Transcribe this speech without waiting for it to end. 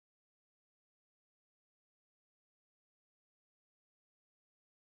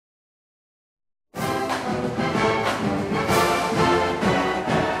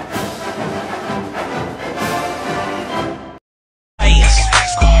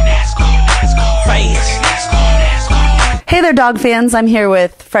there, dog fans. I'm here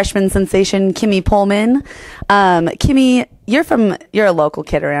with freshman sensation Kimi Pohlman. Kimi, you're a local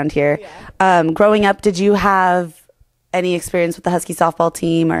kid around here. Yeah. Growing up, did you have any experience with the Husky softball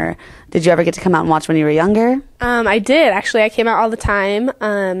team, or did you ever get to come out and watch when you were younger? I did, actually. I came out all the time.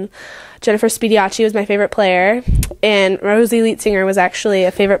 Jennifer Spediacci was my favorite player, and Rosie Leetsinger was actually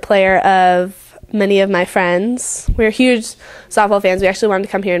a favorite player of many of my friends. We were huge softball fans. We actually wanted to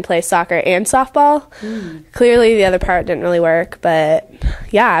come here and play soccer and softball. Clearly, the other part didn't really work, but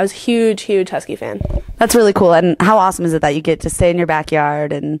yeah, I was a huge Husky fan. That's really cool. And how awesome is it that you get to stay in your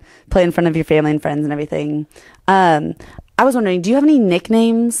backyard and play in front of your family and friends and everything? I was wondering, do you have any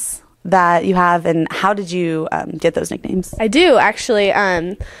nicknames that you have, and how did you get those nicknames? I do, actually.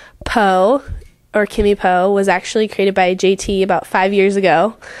 Poe, or Kimi Poe, was actually created by JT about 5 years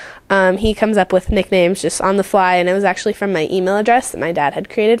ago. He comes up with nicknames just on the fly, and it was actually from my email address that my dad had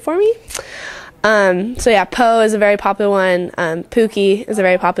created for me. So yeah, Poe is a very popular one. Pookie is a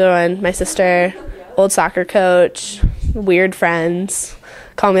very popular one. My sister, old soccer coach, weird friends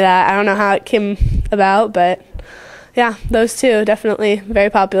call me that. I don't know how it came about, but yeah, those two, definitely very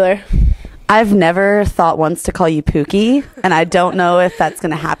popular. I've never thought once to call you Pookie, and I don't know if that's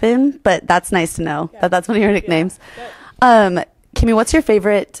going to happen, but that's nice to know that that's one of your nicknames. Kimi, what's your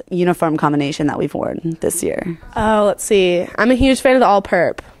favorite uniform combination that we've worn this year? Oh, let's see. I'm a huge fan of the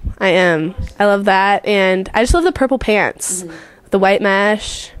all-purp. I am. I love that, and I just love the purple pants, the white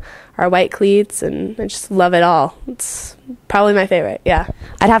mesh, our white cleats, and I just love it all. It's probably my favorite, yeah.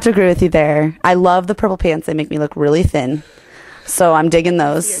 I'd have to agree with you there. I love the purple pants. They make me look really thin, so I'm digging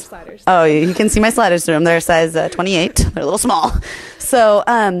those. Your sliders. Oh, you can see my sliders through them. They're size 28. They're a little small. So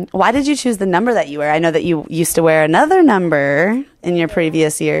why did you choose the number that you wear? I know that you used to wear another number in your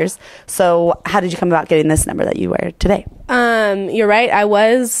previous years. So how did you come about getting this number that you wear today? You're right. I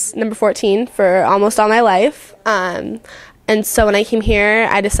was number 14 for almost all my life. And so when I came here,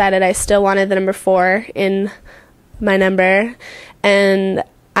 I decided I still wanted the number 4 in my number. And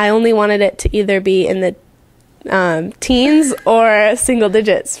I only wanted it to either be in the teens or single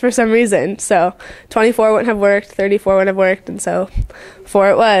digits for some reason. So 24 wouldn't have worked, 34 wouldn't have worked, and so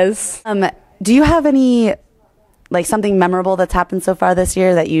 4 it was. Do you have any, like, something memorable that's happened so far this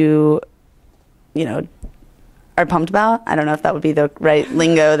year that you know, are pumped about? I don't know if that would be the right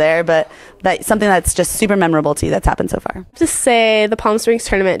lingo there, but that something that's just super memorable to you that's happened so far. Just say the Palm Springs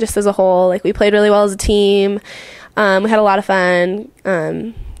tournament just as a whole. Like, we played really well as a team. We had a lot of fun.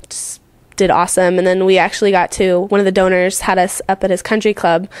 Just did awesome, and then we actually got to, one of the donors had us up at his country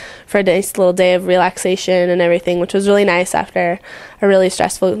club for a nice little day of relaxation and everything, which was really nice after a really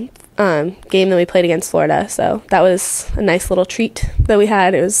stressful game that we played against Florida. So that was a nice little treat that we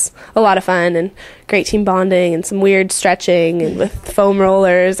had. It was a lot of fun and great team bonding and some weird stretching and with foam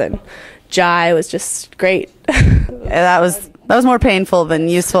rollers, and Jai was just great. That was more painful than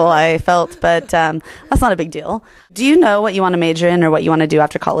useful, I felt, but that's not a big deal. Do you know what you want to major in or what you want to do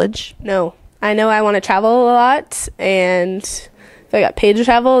after college? No. I know I want to travel a lot, and if I got paid to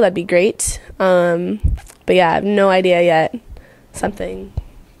travel, that'd be great. But yeah, I have no idea yet. Something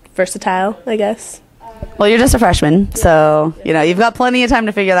versatile, I guess. Well, you're just a freshman, so you've got plenty of time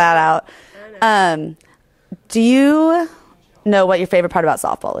to figure that out. Do you know what your favorite part about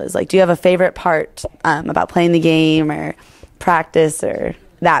softball is? Like, do you have a favorite part about playing the game or practice or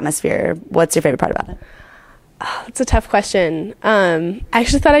the atmosphere? What's your favorite part about it? Oh, that's a tough question. I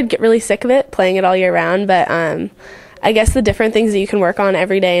actually thought I'd get really sick of it, playing it all year round, but I guess the different things that you can work on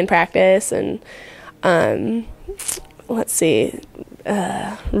every day in practice, and let's see,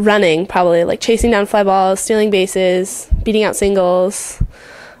 running, probably, like chasing down fly balls, stealing bases, beating out singles.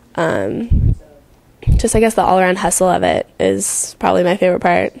 Just, I guess, the all-around hustle of it is probably my favorite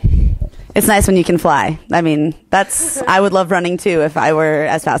part. It's nice when you can fly. I mean, I would love running too if I were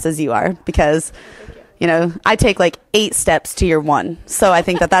as fast as you are, because I take like 8 steps to your 1. So I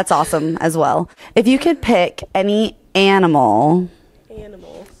think that that's awesome as well. If you could pick any animal,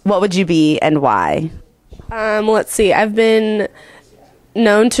 what would you be and why? Let's see. I've been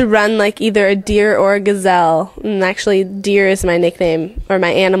known to run like either a deer or a gazelle, and actually deer is my nickname or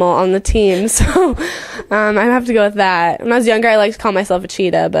my animal on the team, so I have to go with that. When I was younger, I liked to call myself a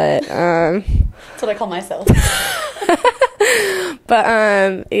cheetah, but that's what I call myself.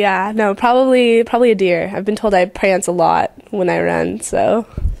 But yeah, no, probably a deer. I've been told I prance a lot when I run. So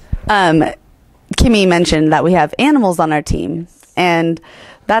Kimi mentioned that we have animals on our team, and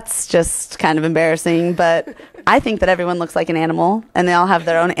that's just kind of embarrassing, but I think that everyone looks like an animal, and they all have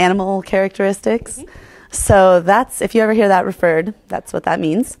their own animal characteristics. So that's, if you ever hear that referred, that's what that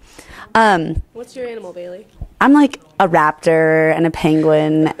means. What's your animal, Bailey? I'm like a raptor and a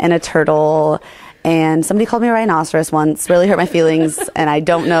penguin and a turtle And somebody called me a rhinoceros once, really hurt my feelings, and I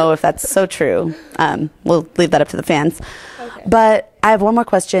don't know if that's so true. We'll leave that up to the fans. Okay. But I have one more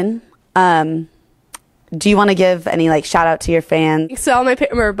question. Do you want to give any shout out to your fans? So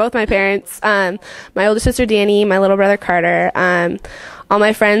both my parents, my older sister Danny, my little brother Carter, all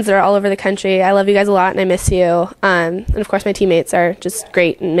my friends that are all over the country. I love you guys a lot and I miss you. And of course my teammates are just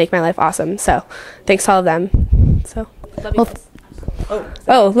great and make my life awesome. So thanks to all of them. So love you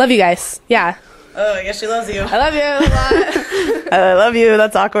guys. Love you guys. Yeah. Oh, I guess she loves you. I love you a lot. I love you.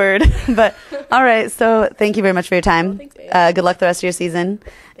 That's awkward. But all right. So thank you very much for your time. Thanks, good luck the rest of your season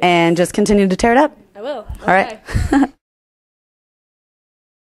and just continue to tear it up. I will. All right.